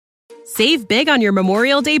Save big on your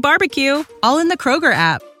Memorial Day barbecue, all in the Kroger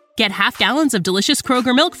app. Get half gallons of delicious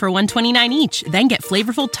Kroger milk for $1.29 each. Then get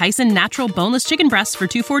flavorful Tyson natural boneless chicken breasts for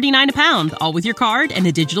 $2.49 a pound, all with your card and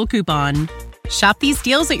a digital coupon. Shop these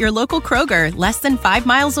deals at your local Kroger, less than 5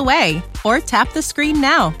 miles away. Or tap the screen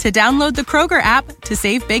now to download the Kroger app to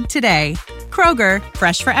save big today. Kroger,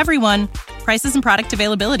 fresh for everyone. Prices and product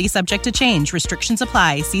availability subject to change. Restrictions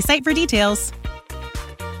apply. See site for details.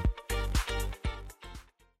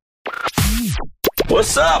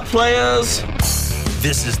 What's up, players?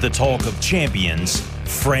 This is the Talk of Champions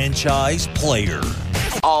franchise player.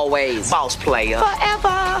 Always boss player.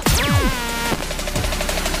 Forever.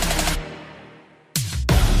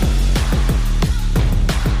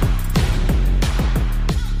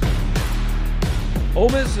 Ole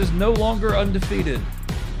Miss is no longer undefeated.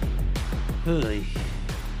 Only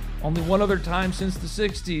one other time since the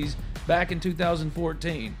 60s, back in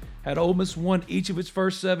 2014, had Ole Miss won each of its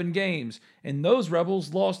first 7 games, and those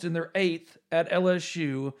Rebels lost in their 8th at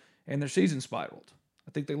LSU, and their season spiraled.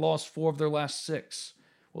 I think they lost 4 of their last 6.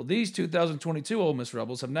 Well, these 2022 Ole Miss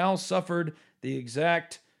Rebels have now suffered the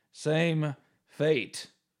exact same fate.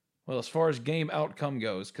 Well, as far as game outcome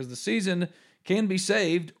goes, because the season can be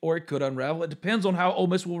saved or it could unravel. It depends on how Ole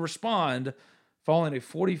Miss will respond following a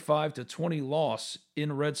 45-20 loss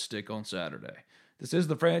in Red Stick on Saturday. This is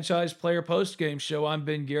the Franchise Player Postgame Show. I'm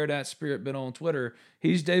Ben Garrett at Spirit Ben on Twitter.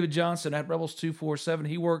 He's David Johnson at Rebels247.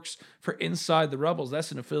 He works for Inside the Rebels.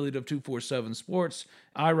 That's an affiliate of 247 Sports.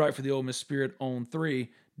 I write for the Ole Miss Spirit on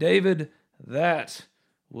 3. David, that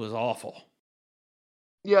was awful.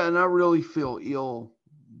 Yeah, and I really feel ill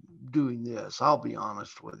doing this. I'll be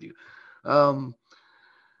honest with you.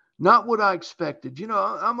 Not what I expected. You know,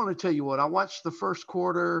 I'm going to tell you what. I watched the first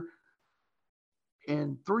quarter,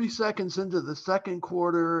 and 3 seconds into the second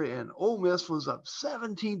quarter, and Ole Miss was up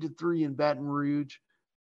 17-3 in Baton Rouge.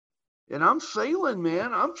 And I'm sailing,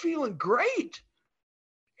 man. I'm feeling great.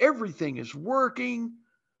 Everything is working.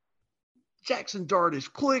 Jackson Dart is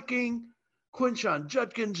clicking. Quinshon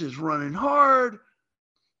Judkins is running hard.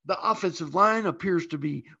 The offensive line appears to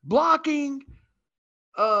be blocking.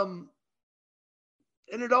 And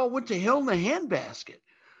it all went to hell in a handbasket.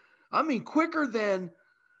 I mean, quicker than,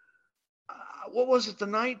 what was it, the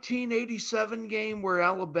 1987 game where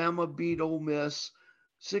Alabama beat Ole Miss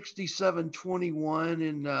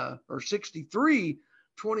 67-21 or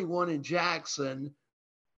 63-21 in Jackson,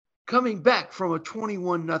 coming back from a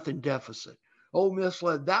 21-0 deficit. Ole Miss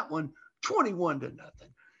led that one 21-0.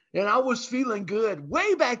 And I was feeling good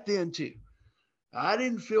way back then, too. I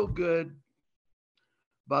didn't feel good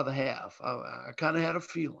by the half. I kind of had a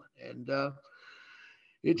feeling, and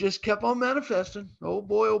it just kept on manifesting. Oh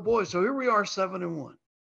boy. So here we are, 7-1.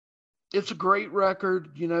 It's a great record,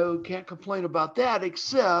 you know, can't complain about that,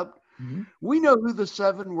 except we know who the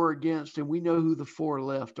 7 were against and we know who the 4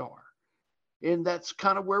 left are. And that's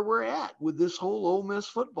kind of where we're at with this whole Ole Miss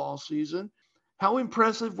football season. How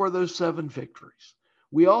impressive were those 7 victories?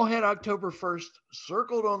 We all had October 1st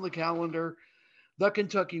circled on the calendar, the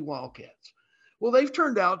Kentucky Wildcats. Well, they've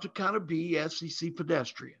turned out to kind of be SEC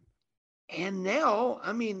pedestrian. And now,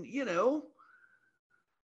 I mean, you know,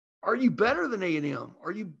 are you better than A&M?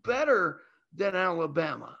 Are you better than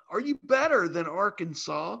Alabama? Are you better than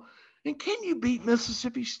Arkansas? And can you beat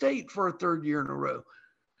Mississippi State for a 3rd year in a row?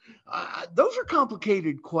 Those are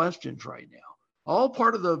complicated questions right now. All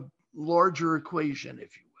part of the larger equation,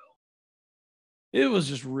 if you will. It was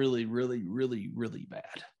just really, really, really, really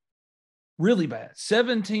bad. Really bad.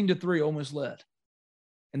 17-3 Ole Miss led.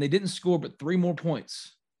 And they didn't score but 3 more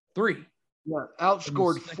points. 3. Yeah,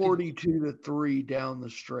 outscored 42-3 down the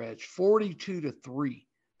stretch. 42-3.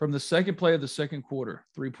 From the second play of the second quarter,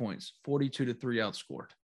 3 points. 42-3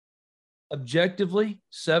 outscored. Objectively,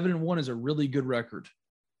 7-1 is a really good record.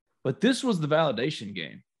 But this was the validation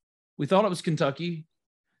game. We thought it was Kentucky.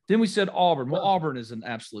 Then we said Auburn. Well, Auburn is an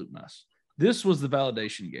absolute mess. This was the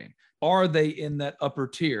validation game. Are they in that upper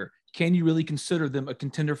tier? Can you really consider them a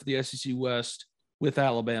contender for the SEC West with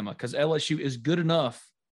Alabama? Because LSU is good enough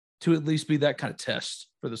to at least be that kind of test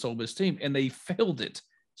for this Ole Miss team, and they failed it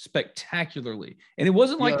spectacularly. And it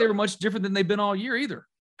wasn't like they were much different than they've been all year either,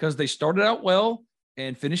 because they started out well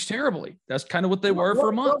and finished terribly. That's kind of what they were for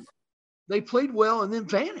a month. They played well and then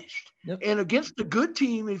vanished. Yep. And against a good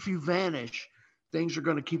team, if you vanish, things are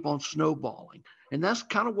going to keep on snowballing. And that's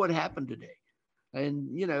kind of what happened today.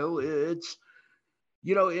 And, you know, it's,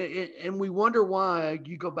 you know, and we wonder why.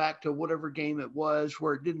 You go back to whatever game it was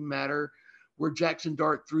where it didn't matter, where Jackson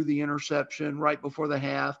Dart threw the interception right before the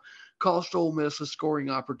half, cost Ole Miss a scoring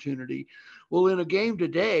opportunity. Well, in a game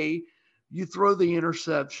today, you throw the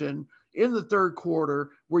interception in the third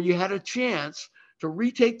quarter where you had a chance to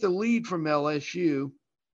retake the lead from LSU.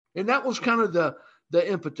 And that was kind of the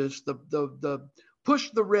impetus, the push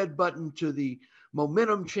the red button to the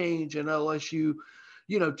momentum change in LSU.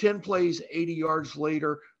 10 plays, 80 yards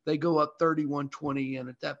later, they go up 31-20. And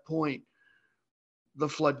at that point, the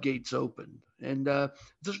floodgates opened. And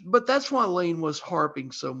but that's why Lane was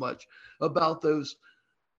harping so much about those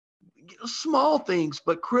small things,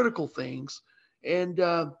 but critical things. And,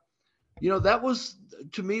 that was,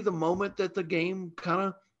 to me, the moment that the game kind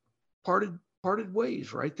of parted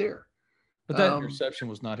ways right there. But that interception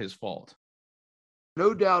was not his fault.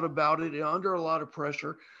 No doubt about it. Under a lot of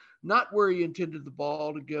pressure, not where he intended the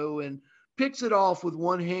ball to go, and picks it off with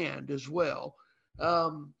one hand as well.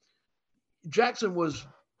 Jackson was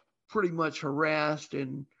pretty much harassed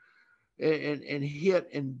and hit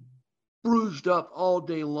and bruised up all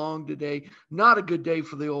day long today. Not a good day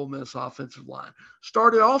for the Ole Miss offensive line.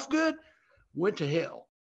 Started off good, went to hell.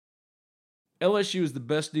 LSU is the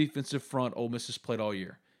best defensive front Ole Miss has played all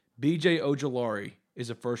year. B.J. Ojulari is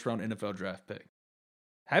a first-round NFL draft pick.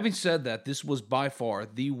 Having said that, this was by far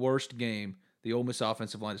the worst game the Ole Miss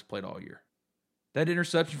offensive line has played all year. That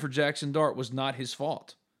interception for Jackson Dart was not his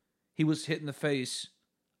fault. He was hit in the face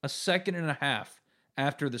a second and a half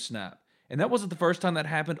after the snap. And that wasn't the first time that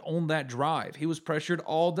happened on that drive. He was pressured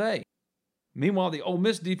all day. Meanwhile, the Ole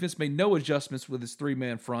Miss defense made no adjustments with its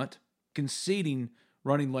three-man front, conceding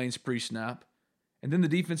running lanes pre-snap. And then the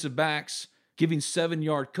defensive backs giving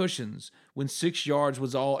 7-yard cushions when 6 yards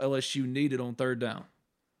was all LSU needed on third down.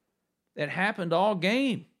 It happened all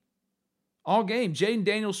game. All game. Jaden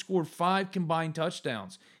Daniels scored 5 combined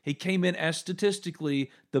touchdowns. He came in as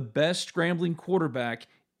statistically the best scrambling quarterback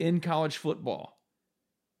in college football.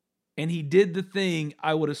 And he did the thing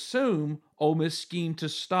I would assume Ole Miss schemed to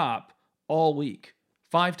stop all week.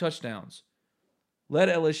 5 touchdowns. Led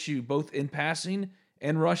LSU both in passing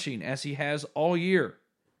and rushing as he has all year.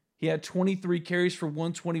 He had 23 carries for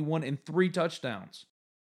 121 and 3 touchdowns.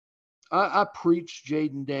 I preached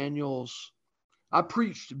Jaden Daniels. I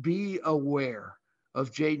preached be aware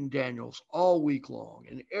of Jaden Daniels all week long,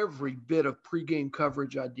 and every bit of pregame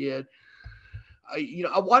coverage I did.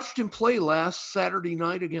 I watched him play last Saturday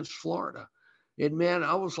night against Florida, and man,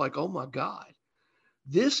 I was like, oh my God,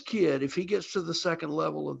 this kid, if he gets to the second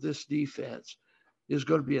level of this defense, is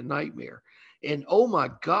going to be a nightmare. And oh my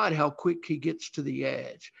God, how quick he gets to the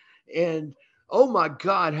edge. And oh my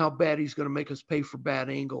God, how bad he's going to make us pay for bad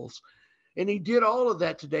angles. And he did all of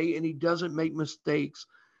that today, and he doesn't make mistakes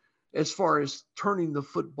as far as turning the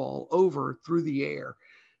football over through the air.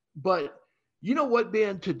 But you know what,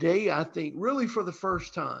 Ben? Today, I think, really for the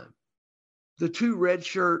first time, the 2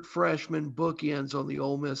 redshirt freshman bookends on the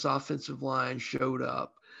Ole Miss offensive line showed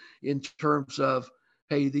up in terms of,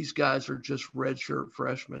 hey, these guys are just redshirt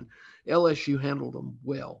freshmen. LSU handled them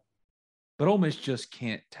well. But Ole Miss just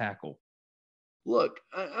can't tackle. Look,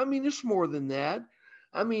 I mean, it's more than that.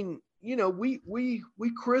 I mean,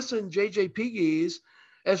 we christened J.J. Pegues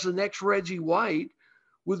as the next Reggie White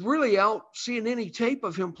with really out seeing any tape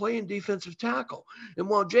of him playing defensive tackle. And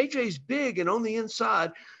while J.J.'s big and on the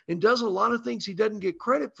inside and does a lot of things he doesn't get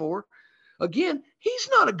credit for, again, he's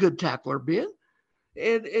not a good tackler, Ben.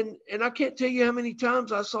 And I can't tell you how many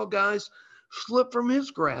times I saw guys slip from his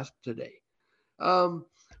grasp today.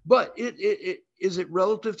 But is it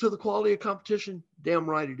relative to the quality of competition? Damn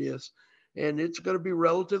right it is. And it's going to be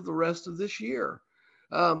relative the rest of this year.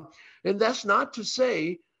 And that's not to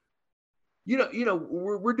say,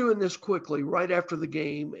 we're doing this quickly right after the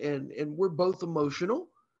game, and we're both emotional.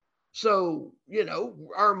 So,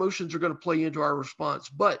 our emotions are going to play into our response.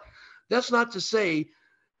 But that's not to say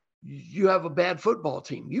you have a bad football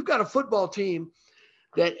team. You've got a football team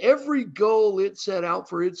that every goal it set out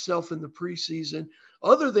for itself in the preseason,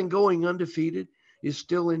 other than going undefeated, is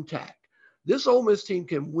still intact. This Ole Miss team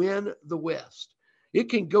can win the West. It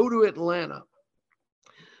can go to Atlanta.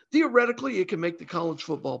 Theoretically, it can make the college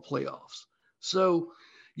football playoffs. So,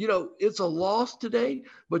 it's a loss today,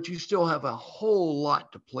 but you still have a whole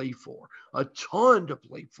lot to play for, a ton to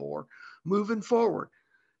play for moving forward.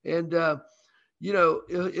 And,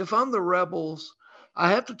 if I'm the Rebels, I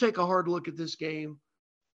have to take a hard look at this game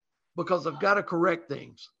because I've got to correct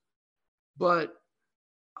things. But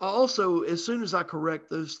also, as soon as I correct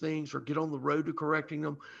those things or get on the road to correcting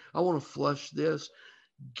them, I want to flush this,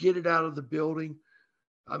 get it out of the building.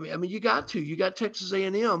 I mean, you got Texas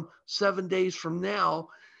A&M 7 days from now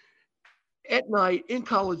at night in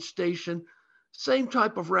College Station, same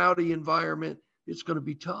type of rowdy environment. It's going to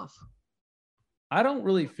be tough. I don't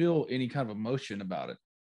really feel any kind of emotion about it.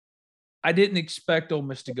 I didn't expect Ole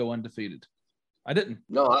Miss to go undefeated. I didn't.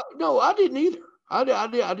 No, I didn't either.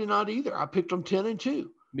 I did not either. I picked them 10-2.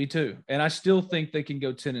 Me too. And I still think they can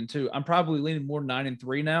go 10-2. I'm probably leaning more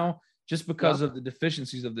 9-3 now, just because of the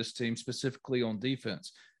deficiencies of this team, specifically on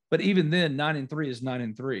defense. But even then, 9-3 is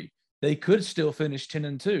 9-3. They could still finish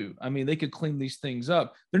 10-2. I mean, they could clean these things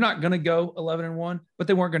up. They're not going to go 11-1, but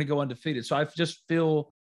they weren't going to go undefeated. So I just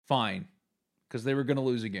feel fine because they were going to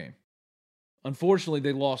lose a game. Unfortunately,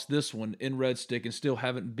 they lost this one in Red Stick and still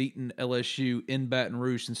haven't beaten LSU in Baton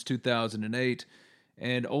Rouge since 2008.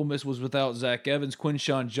 And Ole Miss was without Zach Evans.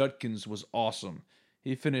 Quinshon Judkins was awesome.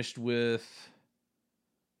 He finished with,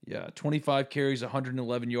 25 carries,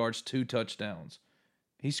 111 yards, 2 touchdowns.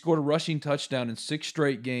 He scored a rushing touchdown in 6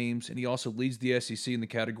 straight games, and he also leads the SEC in the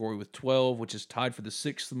category with 12, which is tied for the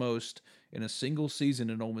 6th most in a single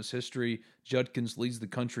season in Ole Miss history. Judkins leads the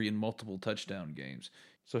country in multiple touchdown games.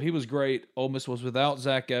 So he was great. Ole Miss was without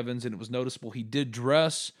Zach Evans, and it was noticeable he did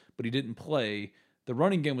dress, but he didn't play. The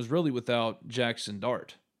running game was really without Jackson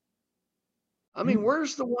Dart. I mean,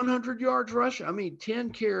 where's the 100 yards rush? I mean,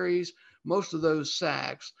 10 carries, most of those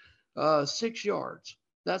sacks, 6 yards.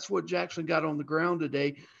 That's what Jackson got on the ground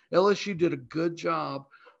today. LSU did a good job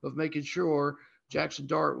of making sure Jackson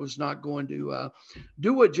Dart was not going to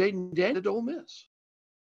do what Jaden Daniels did to Ole Miss.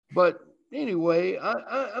 But anyway,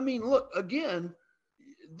 I mean, look, again,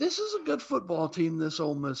 this is a good football team, this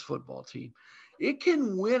Ole Miss football team. It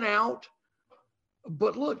can win out.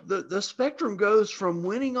 But look, the spectrum goes from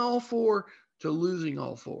winning all 4 to losing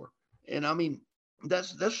all 4. And I mean,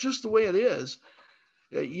 that's just the way it is.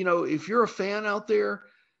 If you're a fan out there,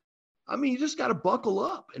 I mean, you just got to buckle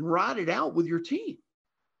up and ride it out with your team.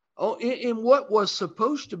 Oh, in what was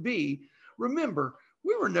supposed to be, remember,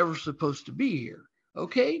 we were never supposed to be here.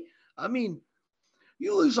 Okay. I mean,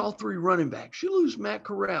 you lose all 3 running backs. You lose Matt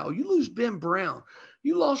Corral. You lose Ben Brown.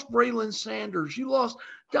 You lost Braylon Sanders. You lost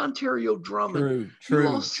Dontario Drummond. True. You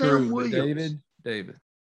lost Sam Williams. David,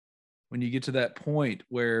 when you get to that point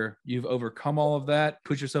where you've overcome all of that,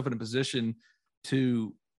 put yourself in a position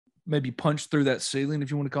to maybe punch through that ceiling,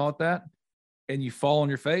 if you want to call it that, and you fall on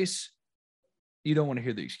your face, you don't want to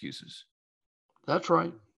hear the excuses. That's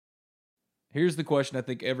right. Here's the question I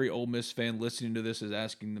think every Ole Miss fan listening to this is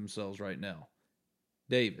asking themselves right now.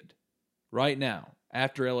 David, right now,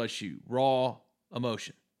 after LSU, raw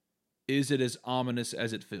emotion, is it as ominous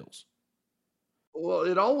as it feels? Well,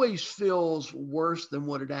 it always feels worse than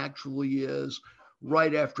what it actually is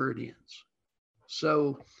right after it ends.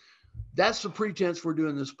 So that's the pretense we're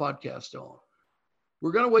doing this podcast on.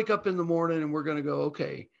 We're going to wake up in the morning and we're going to go,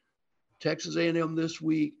 okay, Texas A&M this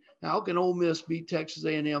week. How can Ole Miss beat Texas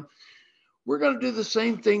A&M? We're going to do the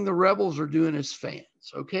same thing the Rebels are doing as fans,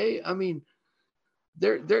 okay? I mean,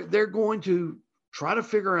 they're going to try to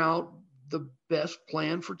figure out the best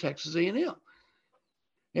plan for Texas A&M.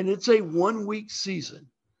 And it's a 1-week season.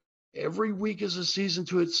 Every week is a season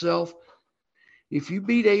to itself. If you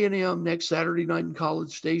beat A&M next Saturday night in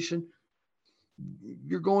College Station,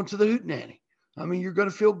 you're going to the hootenanny. I mean, you're going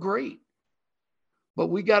to feel great. But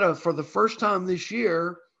we got to, for the first time this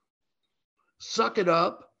year, suck it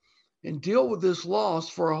up and deal with this loss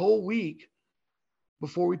for a whole week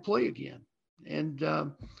before we play again.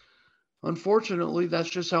 And unfortunately, that's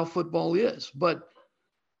just how football is. But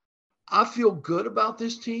I feel good about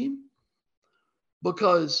this team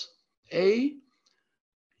because, A,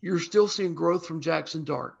 you're still seeing growth from Jackson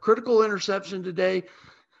Dart. Critical interception today.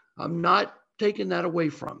 I'm not taking that away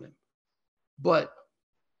from him. But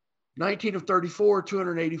 19 of 34,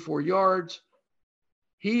 284 yards.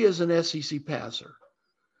 He is an SEC passer.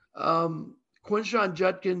 Quinshon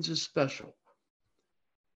Judkins is special.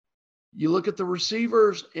 You look at the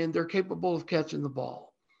receivers, and they're capable of catching the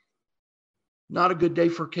ball. Not a good day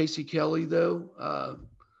for Casey Kelly, though.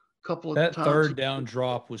 Couple of that times. That third down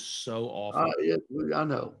drop was so awful.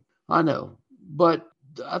 I know. But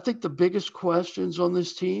I think the biggest questions on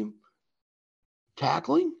this team,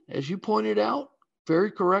 tackling, as you pointed out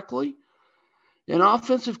very correctly, and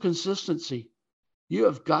offensive consistency. You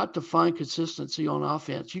have got to find consistency on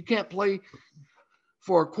offense. You can't play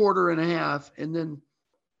for a quarter and a half and then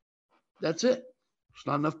that's it. It's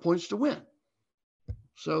not enough points to win.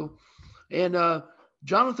 So, and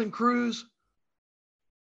Jonathan Cruz,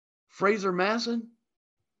 Fraser Masson,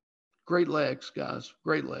 great legs, guys.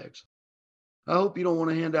 Great legs. I hope you don't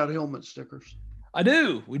want to hand out helmet stickers. I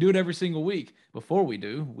do. We do it every single week. Before we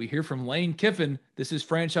do, we hear from Lane Kiffin. This is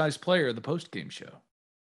Franchise Player of the Postgame Show.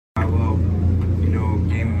 Well,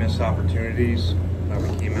 game missed opportunities. Thought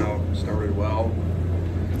we came out, started well.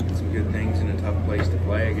 Did some good things in a tough place to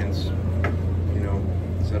play against,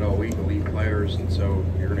 said all week, elite players. And so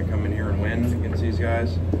you're going to come in here and win against these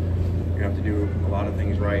guys. You're going to have to do a lot of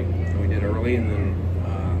things right. And we did early, and then,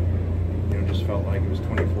 just felt like it was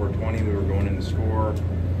 24-20. We were going in to score.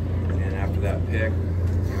 that pick,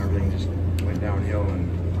 everything just went downhill, and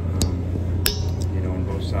on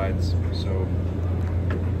both sides. So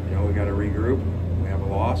we got to regroup. We have a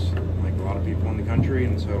loss, like a lot of people in the country,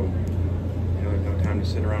 and so there's no time to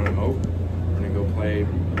sit around and mope. We're going to go play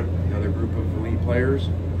another group of elite players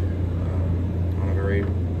on a very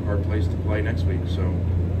hard place to play next week. So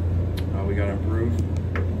we got to improve.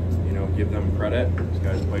 Give them credit. These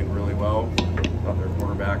guys played really well. Thought their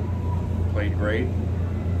quarterback played great. And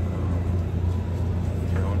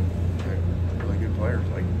they're really good players,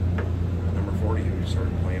 like number 40 who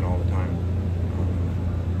started playing all the time.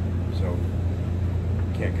 So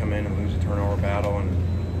can't come in and lose a turnover battle and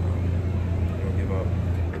give up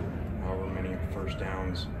however many first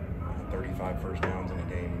downs, 35 first downs in a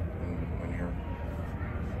game, and win here.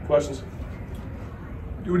 Questions?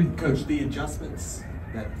 Coach, the adjustments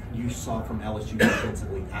that you saw from LSU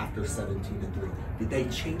defensively after 17-3, did they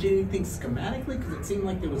change anything schematically? Because it seemed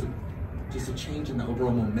like there was just a change in the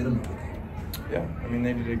overall momentum of the game. Yeah, I mean,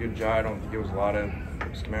 they did a good job. I don't think it was a lot of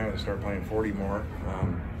schematic to start playing 40 more,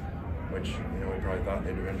 which, we probably thought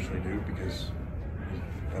they'd eventually do because he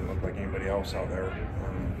doesn't look like anybody else out there.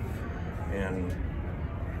 And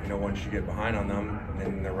once you get behind on them,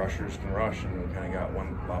 then the rushers can rush, and we kind of got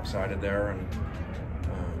one lopsided there, and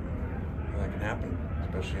that can happen,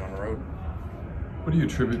 especially on the road. What do you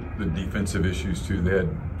attribute the defensive issues to? They had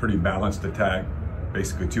pretty balanced attack,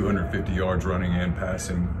 basically 250 yards running and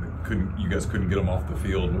passing. You guys couldn't get them off the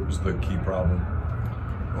field. What was the key problem?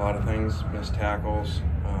 A lot of things, missed tackles.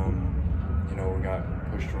 We got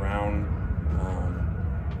pushed around.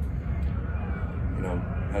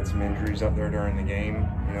 Had some injuries up there during the game.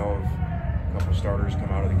 A couple starters come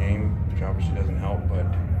out of the game, which obviously doesn't help, but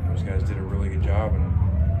those guys did a really good job, and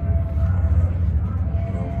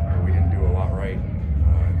we didn't do a lot right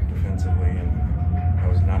defensively, and that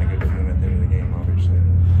was not a good feeling at the end of the game, obviously.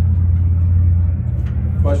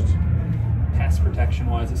 Questions? Pass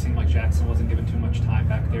protection-wise, it seemed like Jackson wasn't given too much time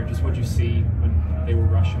back there. Just what you see when they were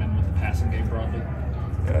rushing in with the passing game broadly?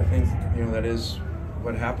 Yeah, I think that is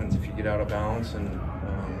what happens if you get out of balance, and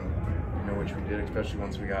which we did, especially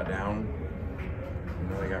once we got down.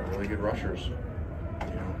 They got really good rushers.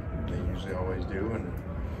 They usually always do, and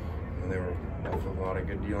they were left with a lot of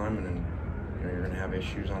good D linemen, and you're going to have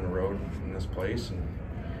issues on the road in this place, and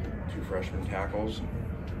 2 freshman tackles,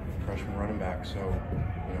 freshman running back. So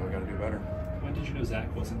we got to do better. When did you know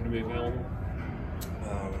Zach wasn't going to be available?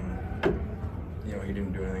 He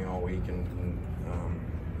didn't do anything all week, and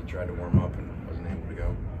he tried to warm up and wasn't able to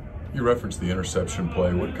go. You referenced the interception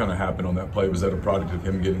play. What kind of happened on that play? Was that a product of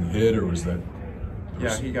him getting hit, or was that?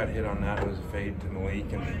 Yeah, he got hit on that. It was a fade to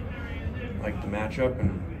Malik, and liked the matchup,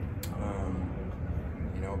 and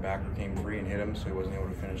backer came free and hit him, so he wasn't able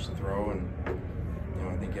to finish the throw. And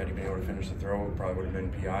I think had he been able to finish the throw, it probably would have been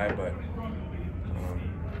PI, but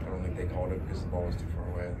I don't think they called it because the ball was too far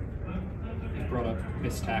away. You brought up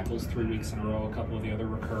missed tackles 3 weeks in a row, a couple of the other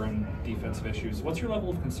recurring defensive issues. What's your level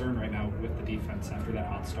of concern right now with the defense after that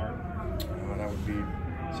hot start? That would be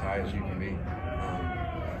as high as you can be.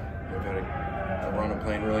 We've had a run of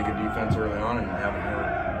playing really good defense early on, and haven't heard,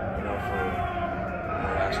 for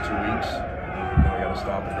the last 2 weeks. We got to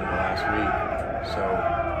stop it in the last week. So,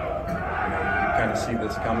 you kind of see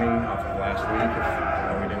this coming off of last week.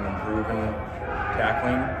 If we didn't improve in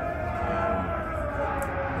tackling,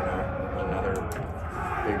 another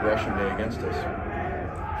big rushing day against us.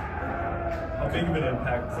 How big of an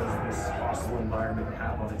impact does this hostile environment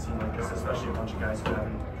have on a team like this, especially a bunch of guys who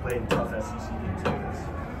haven't played tough SEC games like this?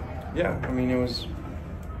 Yeah, I mean, it was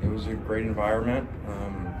a great environment.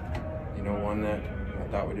 One that I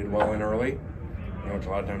thought we did well in early. Which a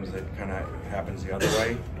lot of times it kind of happens the other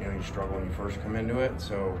way. You struggle when you first come into it.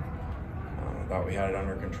 So I thought we had it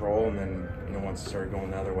under control, and then once it started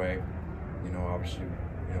going the other way, obviously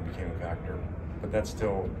became a factor. But that's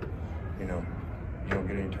still, you don't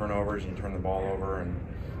get any turnovers, and you turn the ball over and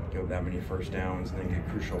give that many first downs, and then get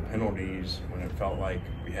crucial penalties when it felt like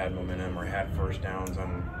we had momentum or had first downs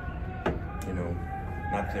on,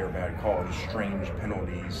 not that they were a bad call, just strange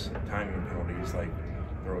penalties, timing penalties, like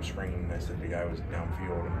throw a screen, and I said the guy was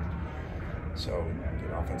downfield, and so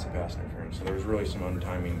did offensive pass interference. So there was really some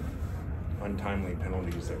untimely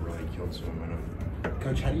penalties that really killed some momentum.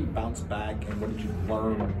 Coach, how do you bounce back, and what did you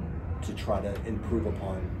learn to try to improve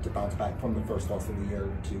upon to bounce back from the first loss of the year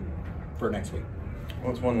for next week?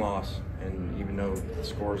 Well, it's one loss, and even though the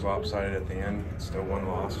score is lopsided at the end, it's still one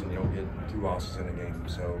loss, and you don't get 2 losses in a game.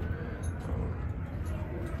 So,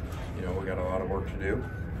 we got a lot of work to do,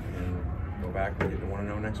 and go back and get to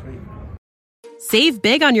 1-0 next week. Save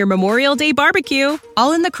big on your Memorial Day barbecue,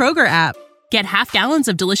 all in the Kroger app. Get half gallons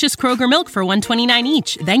of delicious Kroger milk for $1.29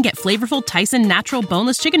 each. Then get flavorful Tyson natural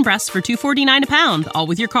boneless chicken breasts for $2.49 a pound, all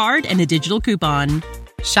with your card and a digital coupon.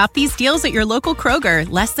 Shop these deals at your local Kroger,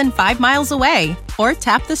 less than 5 miles away. Or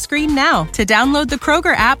tap the screen now to download the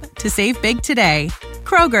Kroger app to save big today.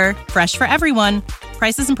 Kroger, fresh for everyone.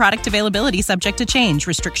 Prices and product availability subject to change.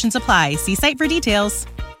 Restrictions apply. See site for details.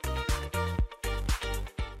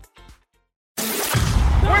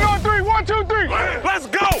 We're on three. 1, 2, 3. Let's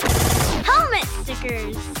go. Helmet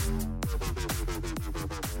stickers.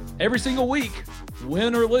 Every single week,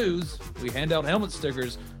 win or lose, we hand out helmet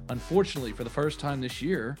stickers. Unfortunately, for the first time this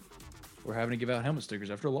year, we're having to give out helmet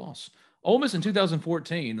stickers after a loss. Ole Miss in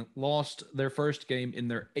 2014 lost their first game in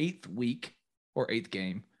their eighth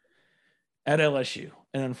game at LSU.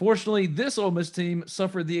 And unfortunately, this Ole Miss team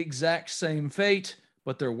suffered the exact same fate,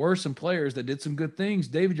 but there were some players that did some good things.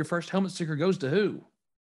 David, your first helmet sticker goes to who?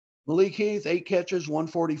 Malik Heath, 8 catches,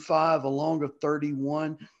 145, along of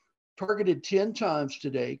 31. Targeted 10 times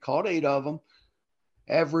today, caught 8 of them.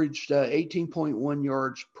 Averaged 18.1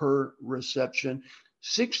 yards per reception,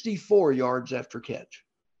 64 yards after catch.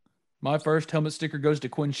 My first helmet sticker goes to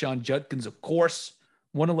Quinshon Judkins, of course.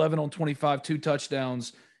 111 on 25, 2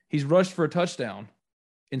 touchdowns. He's rushed for a touchdown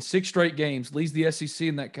in 6 straight games, leads the SEC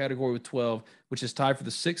in that category with 12, which is tied for the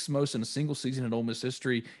 6th most in a single season in Ole Miss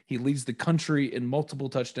history. He leads the country in multiple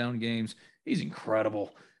touchdown games. He's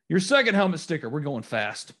incredible. Your second helmet sticker, we're going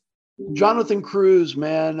fast. Jonathan Cruz,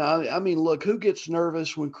 man. I mean, look, who gets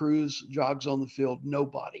nervous when Cruz jogs on the field?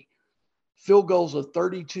 Nobody. Field goals of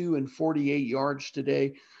 32 and 48 yards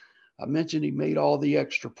today. I mentioned he made all the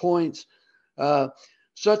extra points.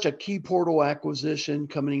 Such a key portal acquisition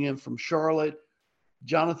coming in from Charlotte.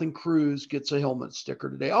 Jonathan Cruz gets a helmet sticker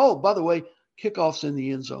today. Oh, by the way, kickoffs in the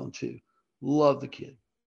end zone too. Love the kid.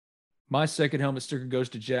 My second helmet sticker goes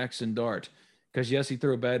to Jackson Dart because, yes, he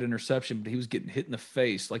threw a bad interception, but he was getting hit in the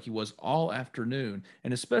face like he was all afternoon,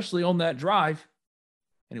 and especially on that drive,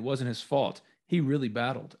 and it wasn't his fault. He really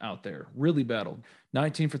battled out there, really battled.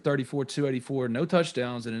 19 for 34, 284, no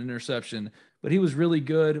touchdowns and an interception, but he was really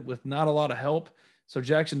good with not a lot of help. So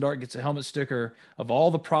Jackson Dart gets a helmet sticker of all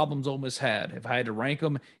the problems Ole Miss had. If I had to rank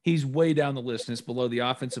them, he's way down the list, and it's below the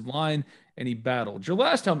offensive line, and he battled. Your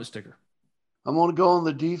last helmet sticker. I'm going to go on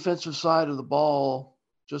the defensive side of the ball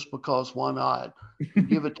just because why not?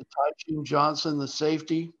 Give it to Tysheen Johnson, the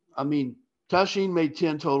safety. I mean, Tysheen made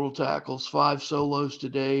 10 total tackles, 5 solos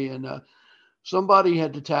today, and somebody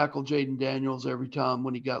had to tackle Jaden Daniels every time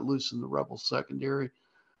when he got loose in the Rebel secondary.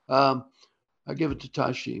 I give it to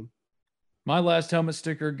Tysheen. My last helmet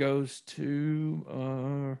sticker goes to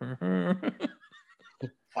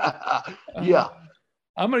yeah.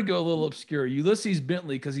 I'm going to go a little obscure. Ulysses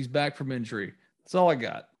Bentley because he's back from injury. That's all I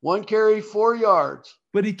got. 1 carry, 4 yards.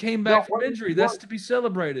 But he came back from injury. That's to be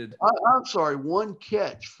celebrated. I'm sorry. 1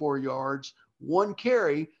 catch, 4 yards. 1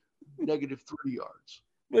 carry, negative 3 yards.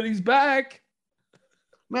 But he's back.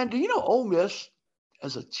 Man, do you know Ole Miss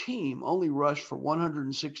as a team only rushed for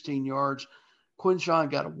 116 yards? Quinshon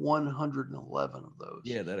got 111 of those.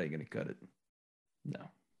 Yeah, that ain't going to cut it. No.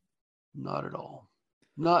 Not at all.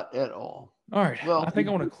 Not at all. All right. Well, I think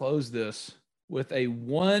I want to close this with a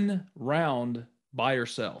 1 round buy or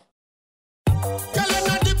sell.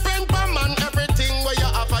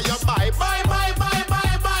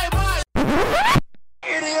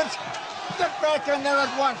 Idiots! Get back in there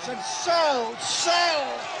at once and sell!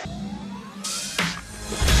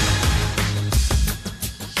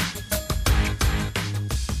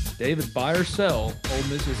 David, buy or sell, Ole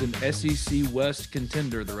Miss is an SEC West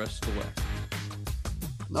contender the rest of the way.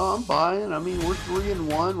 No, I'm buying. I mean, we're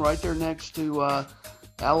 3-1 right there next to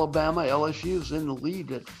Alabama. LSU's in the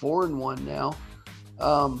lead at 4-1 now.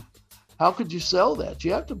 How could you sell that?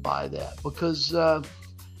 You have to buy that because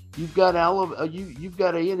you've got you've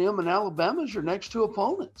got A&M and Alabama as your next 2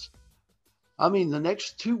 opponents. I mean, the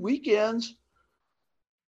next 2 weekends,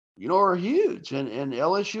 are huge. And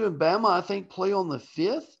LSU and Bama, I think, play on the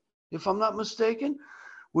 5th, if I'm not mistaken,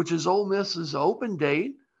 which is Ole Miss's open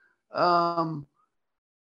date. I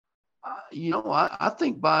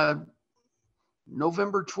think by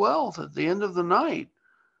November 12th, at the end of the night,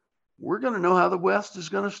 we're going to know how the West is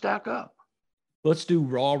going to stack up. Let's do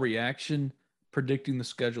raw reaction, predicting the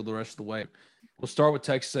schedule the rest of the way. We'll start with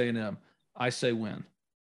Texas A&M. I say win.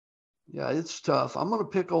 Yeah, it's tough. I'm going to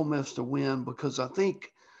pick Ole Miss to win because I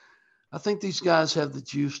think these guys have the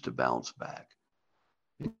juice to bounce back.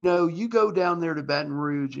 You go down there to Baton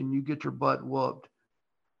Rouge and you get your butt whooped.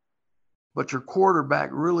 But your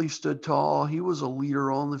quarterback really stood tall. He was a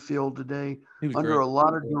leader on the field today under a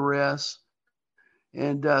lot of duress.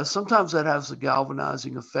 And sometimes that has a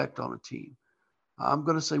galvanizing effect on a team. I'm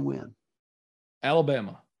going to say win.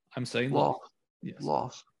 Alabama. I'm saying Loss. Yes.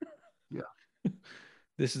 Loss. Yeah.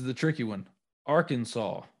 This is the tricky one.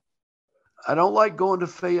 Arkansas. I don't like going to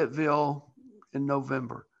Fayetteville in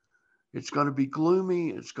November. It's going to be gloomy.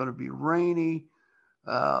 It's going to be rainy.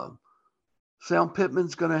 Sam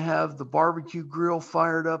Pittman's going to have the barbecue grill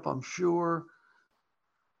fired up, I'm sure.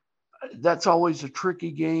 That's always a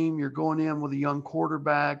tricky game. You're going in with a young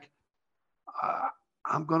quarterback.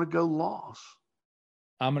 I'm going to go loss.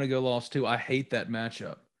 I'm going to go loss too. I hate that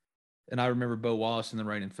matchup. And I remember Bo Wallace in the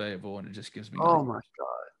rain in Fayetteville, and it just gives me Oh, my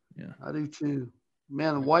God. Yeah. I do too.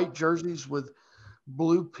 Man, the white jerseys with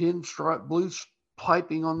blue pinstripe, blue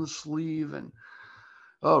piping on the sleeve. And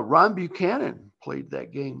Ryan Buchanan played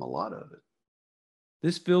that game, a lot of it.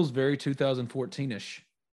 This feels very 2014-ish.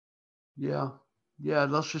 Yeah. Yeah,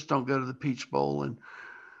 let's just don't go to the Peach Bowl and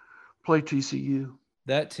play TCU.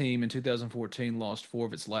 That team in 2014 lost 4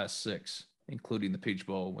 of its last 6, including the Peach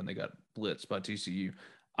Bowl when they got blitzed by TCU.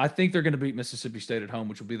 I think they're going to beat Mississippi State at home,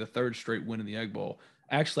 which will be the 3rd straight win in the Egg Bowl.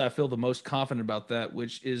 Actually, I feel the most confident about that,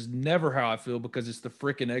 which is never how I feel because it's the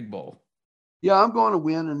frickin' Egg Bowl. Yeah, I'm going to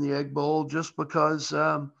win in the Egg Bowl just because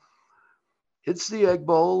it's the Egg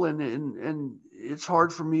Bowl, and it's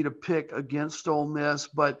hard for me to pick against Ole Miss,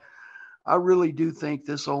 but I really do think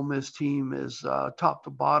this Ole Miss team is top to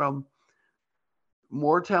bottom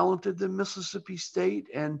more talented than Mississippi State.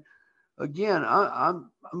 And again, I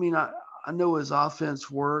know his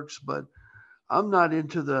offense works, but I'm not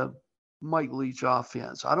into the Mike Leach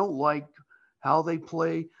offense. I don't like how they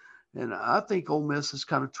play, and I think Ole Miss is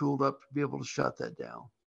kind of tooled up to be able to shut that down.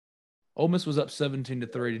 Ole Miss was up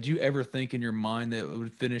 17-3. Did you ever think in your mind that it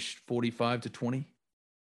would finish 45-20?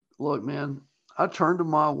 Look, man, I turned to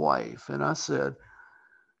my wife and I said,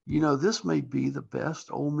 this may be the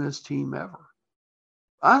best Ole Miss team ever.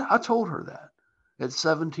 I told her that at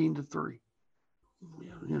 17-3.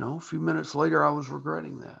 A few minutes later, I was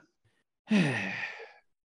regretting that.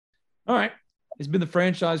 All right. It's been the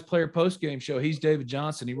Franchise Player Postgame Show. He's David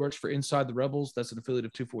Johnson. He works for Inside the Rebels. That's an affiliate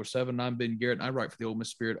of 247. I'm Ben Garrett, and I write for the Ole Miss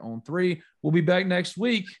Spirit on 3. We'll be back next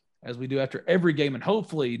week, as we do after every game, and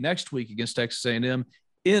hopefully next week against Texas A&M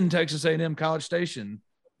in Texas A&M College Station.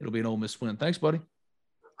 It'll be an Ole Miss win. Thanks, buddy.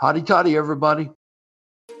 Hotty toddy, everybody.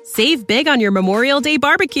 Save big on your Memorial Day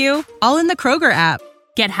barbecue, all in the Kroger app.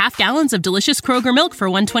 Get half gallons of delicious Kroger milk for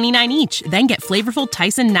 $1.29 each. Then get flavorful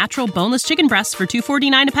Tyson natural boneless chicken breasts for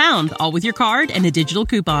 $2.49 a pound, all with your card and a digital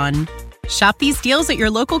coupon. Shop these deals at your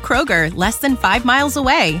local Kroger, less than 5 miles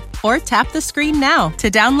away. Or tap the screen now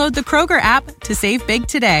to download the Kroger app to save big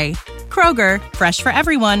today. Kroger, fresh for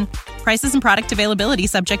everyone. Prices and product availability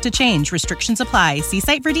subject to change. Restrictions apply. See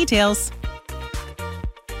site for details.